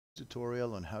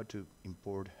tutorial on how to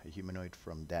import a humanoid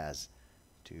from DAZ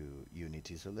to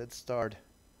Unity. So let's start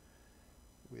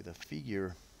with a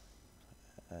figure,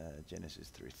 Genesis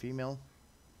 3 female.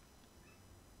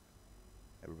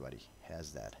 Everybody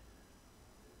has that.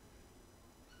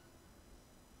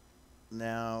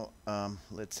 Now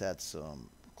let's add some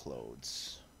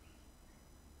clothes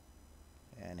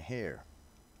and hair,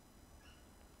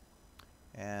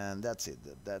 and that's it.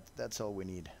 That's all we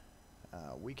need.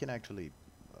 We can actually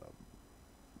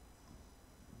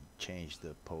change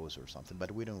the pose or something,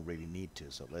 but we don't really need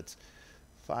to. So let's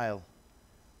file,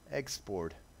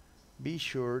 export. Be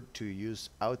sure to use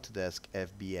Autodesk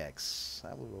FBX.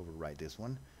 I will overwrite this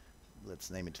one. Let's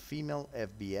name it female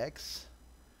FBX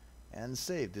and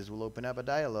save. This will open up a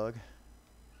dialog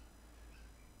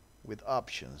with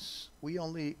options. We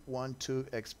only want to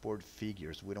export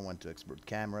figures. We don't want to export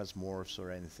cameras, morphs,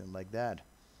 or anything like that.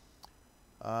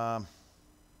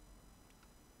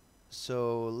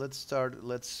 So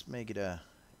let's make it a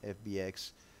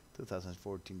FBX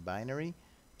 2014 binary.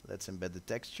 Let's embed the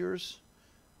textures.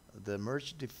 The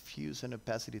merge, diffuse, and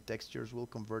opacity textures will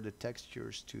convert the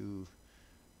textures to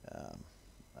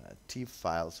TIFF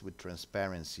files with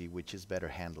transparency, which is better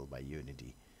handled by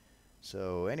Unity.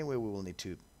 So anyway, we will need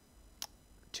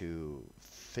to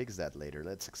fix that later.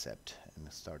 Let's accept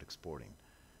and start exporting.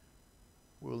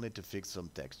 We'll need to fix some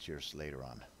textures later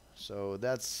on. So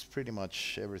that's pretty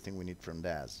much everything we need from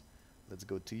DAZ. Let's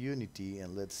go to Unity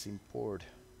and let's import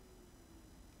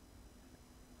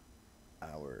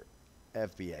our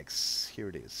FBX. Here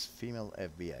it is, female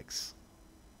FBX.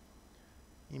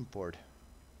 Import.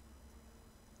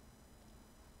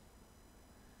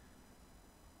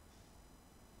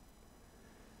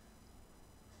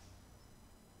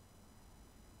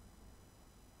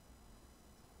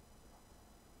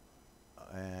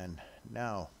 And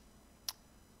now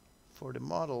for the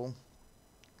model,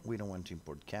 we don't want to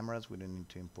import cameras, we don't need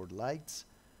to import lights.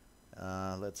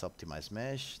 Let's optimize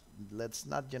mesh. Let's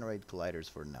not generate colliders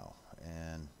for now.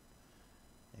 And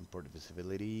import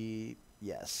visibility,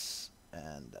 yes.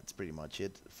 And that's pretty much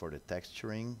it for the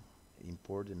texturing.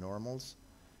 Import the normals,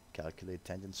 calculate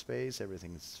tangent space,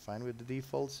 everything is fine with the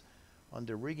defaults. On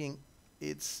the rigging,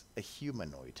 it's a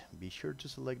humanoid. Be sure to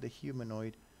select the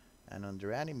humanoid. And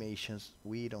under animations,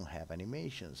 we don't have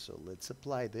animations, so let's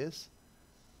apply this.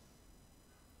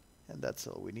 And that's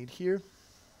all we need here.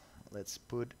 Let's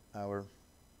put our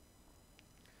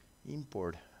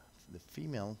import the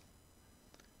female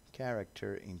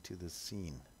character into the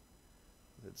scene.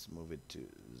 Let's move it to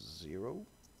 0,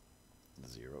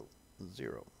 0,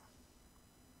 0.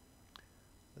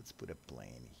 Let's put a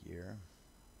plane here.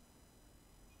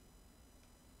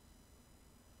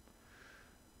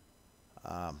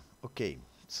 Okay,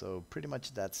 so pretty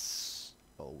much that's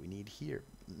all we need here.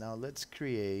 Now let's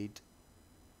create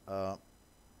a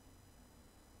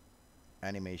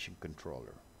animation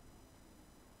controller.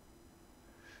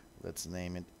 Let's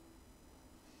name it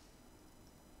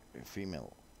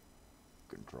female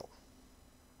control.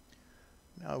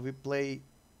 Now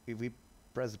if we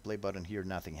press the play button here,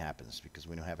 nothing happens because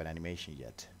we don't have an animation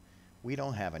yet. We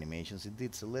don't have animations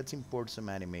indeed, so let's import some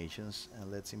animations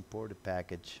and let's import the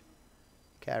package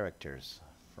characters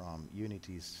from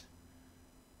Unity's.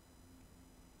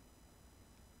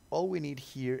 All we need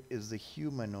here is the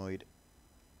humanoid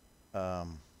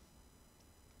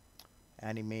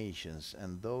animations,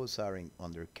 and those are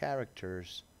under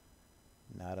characters,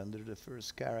 not under the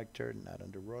first character, not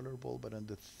under rollerball, but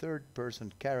under third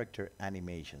person character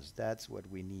animations. That's what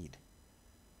we need.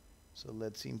 So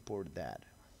let's import that.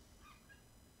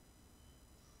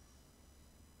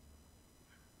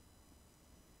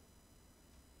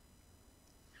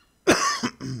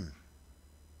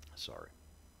 Sorry.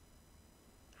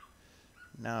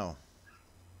 Now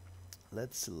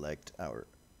let's select our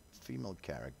female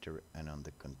character, and on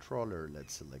the controller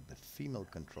let's select the female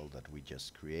control that we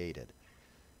just created.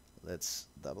 Let's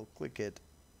double click it,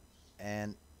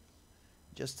 and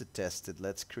just to test it,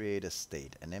 let's create a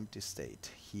state, an empty state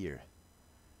here.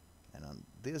 And on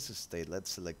this state,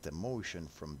 let's select a motion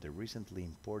from the recently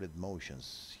imported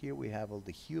motions. Here we have all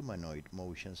the humanoid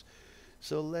motions,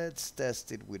 so let's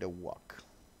test it with a walk.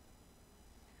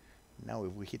 Now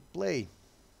if we hit play,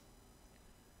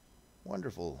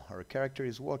 wonderful, our character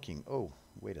is walking. Oh,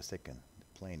 wait a second,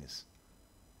 the plane is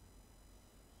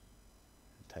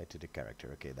tied to the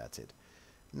character. Okay, that's it.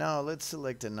 Now let's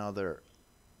select another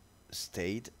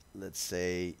state. Let's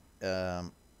say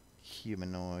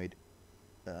humanoid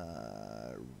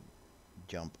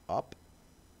jump up,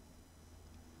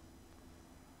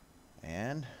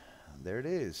 and there it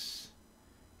is.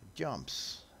 It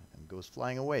jumps and goes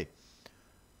flying away.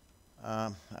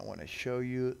 I want to show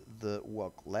you the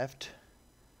walk left.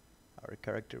 Our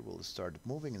character will start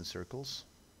moving in circles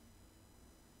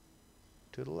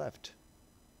to the left.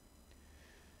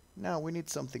 Now we need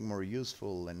something more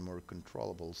useful and more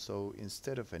controllable, so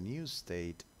instead of a new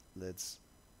state, let's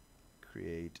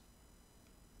create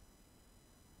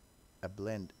a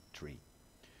blend tree.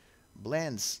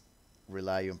 Blends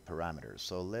rely on parameters,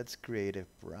 so let's create a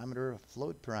parameter, a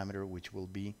float parameter, which will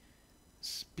be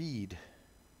speed,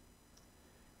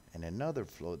 and another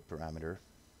float parameter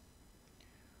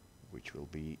which will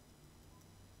be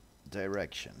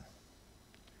direction.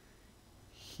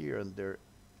 Here under,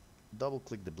 double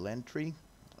click the blend tree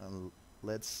and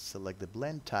let's select the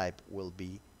blend type will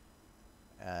be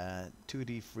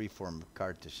 2D freeform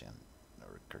Cartesian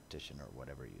or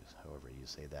whatever however you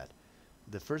say that.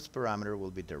 The first parameter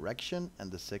will be direction and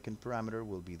the second parameter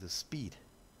will be the speed.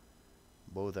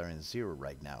 Both are in 0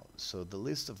 right now. So the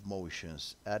list of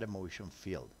motions, add a motion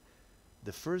field.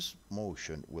 The first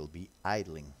motion will be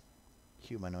idling,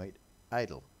 humanoid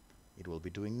idle. It will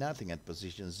be doing nothing at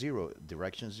position 0,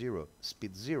 direction 0,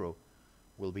 speed 0,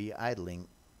 will be idling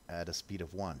at a speed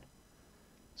of 1.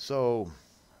 So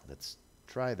let's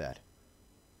try that.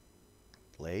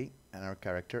 Play and our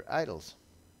character idles.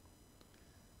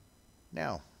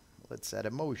 Now let's add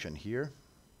a motion here.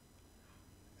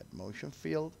 Add motion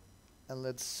field and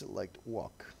let's select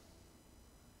walk.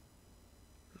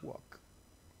 Walk.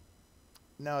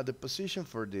 Now the position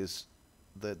for this,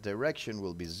 the direction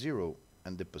will be 0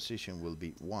 and the position will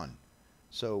be 1.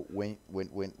 So when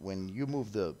you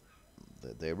move the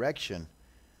direction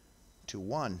to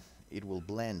 1, it will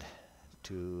blend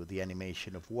to the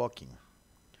animation of walking.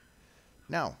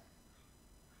 Now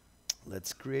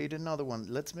let's create another one.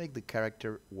 Let's make the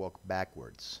character walk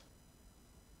backwards.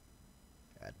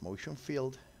 Add motion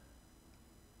field,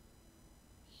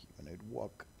 humanoid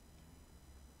walk.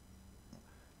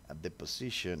 At the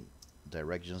position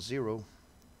direction 0,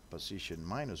 position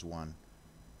 -1,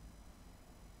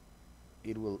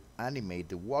 it will animate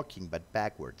the walking but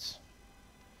backwards.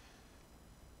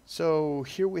 So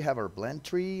here we have our blend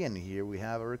tree and here we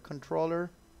have our controller.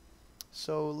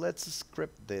 So let's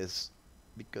script this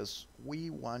because we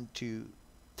want to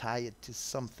tie it to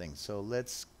something. So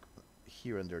let's,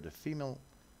 here under the female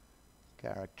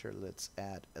character, let's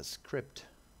add a script.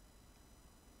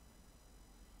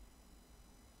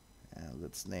 And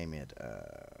let's name it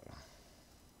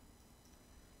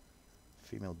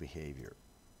female behavior.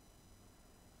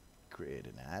 Create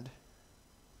an add.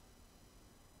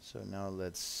 So now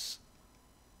let's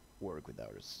work with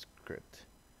our script.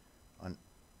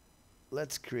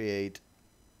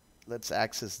 Let's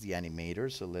access the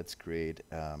animator. So let's create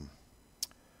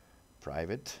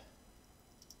private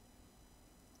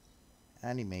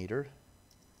animator.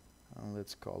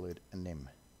 Let's call it anim.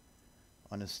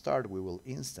 On a start, we will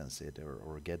instance it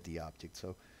or get the object.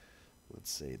 So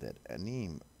let's say that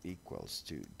anim equals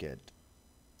to get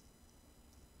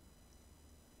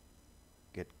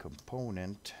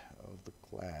component of the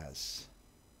class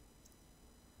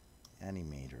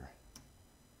animator.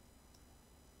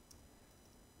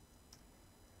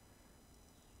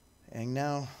 And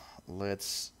now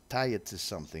let's tie it to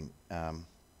something.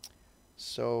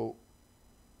 So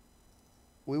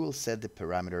we will set the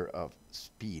parameter of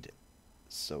speed.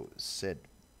 So set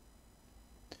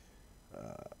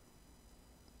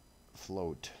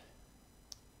float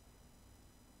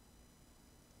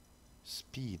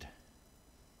speed,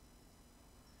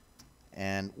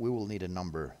 and we will need a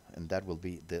number, and that will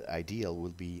be the ideal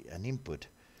will be an input.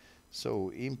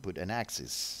 So input an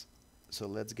axis. So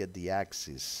let's get the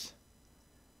axis.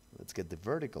 Let's get the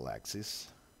vertical axis.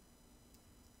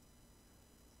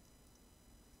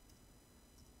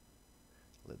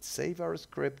 Let's save our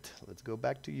script. Let's go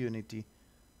back to Unity.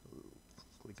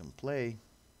 Click on play.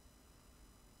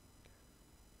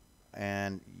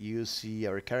 And you see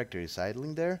our character is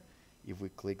idling there. If we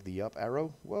click the up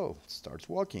arrow, whoa, it starts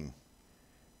walking.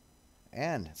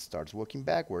 And it starts walking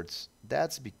backwards.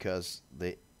 That's because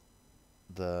the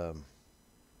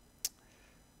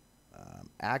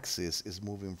axis is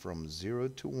moving from 0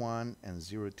 to 1 and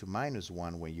 0 to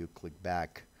 -1 when you click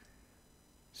back.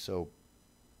 So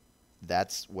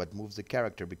that's what moves the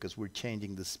character because we're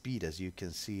changing the speed, as you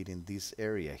can see it in this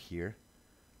area here.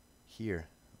 Here,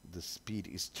 the speed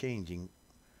is changing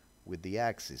with the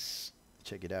axis.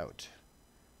 Check it out.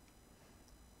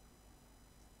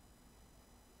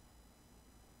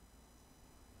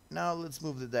 Now let's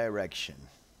move the direction.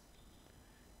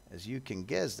 As you can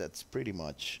guess, that's pretty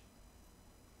much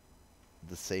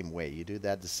the same way. You do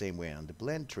that the same way on the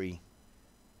blend tree.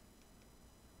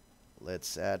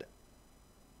 Let's add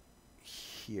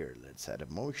here, let's add a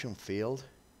motion field.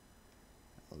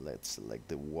 let's select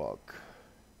the walk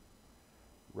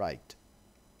right.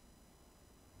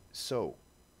 So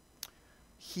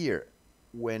here,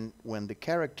 when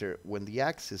the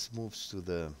axis moves to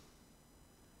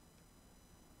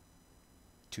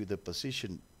the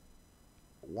position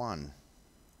 1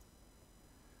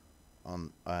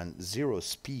 on 0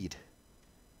 speed,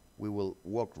 we will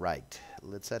walk right.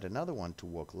 Let's add another one to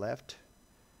walk left.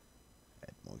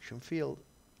 Add motion field,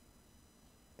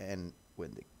 and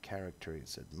when the character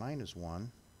is at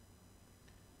 -1,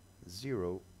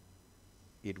 0,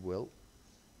 it will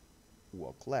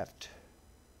walk left.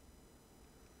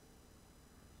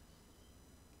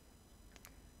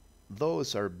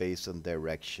 Those are based on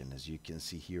direction, as you can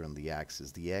see here on the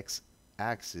axis. The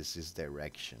x-axis is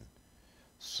direction.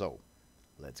 So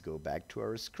let's go back to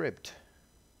our script,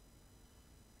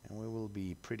 and we will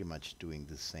be pretty much doing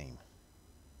the same,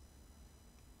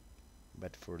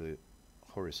 but for the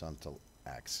horizontal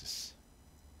axis.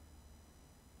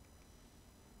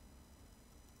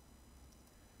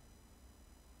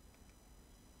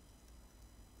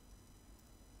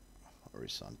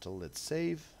 Horizontal, let's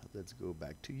save. Let's go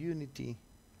back to Unity.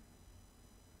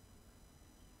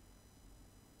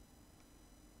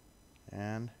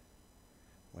 And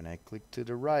when I click to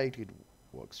the right, it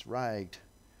walks right.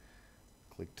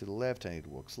 Click to the left and it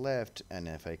walks left. And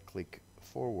if I click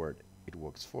forward, it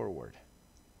walks forward.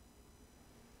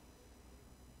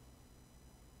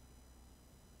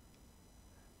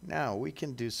 Now we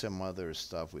can do some other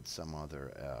stuff with some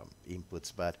other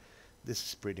inputs, but this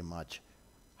is pretty much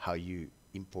how you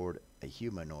import a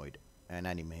humanoid and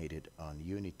animate it on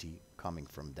Unity coming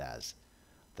from DAZ.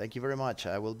 Thank you very much.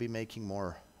 I will be making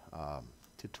more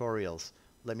tutorials.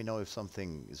 Let me know if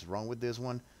something is wrong with this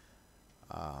one,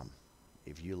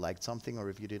 if you liked something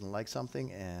or if you didn't like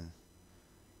something, and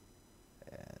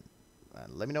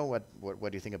let me know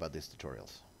what you think about these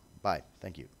tutorials. Bye.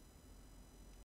 Thank you.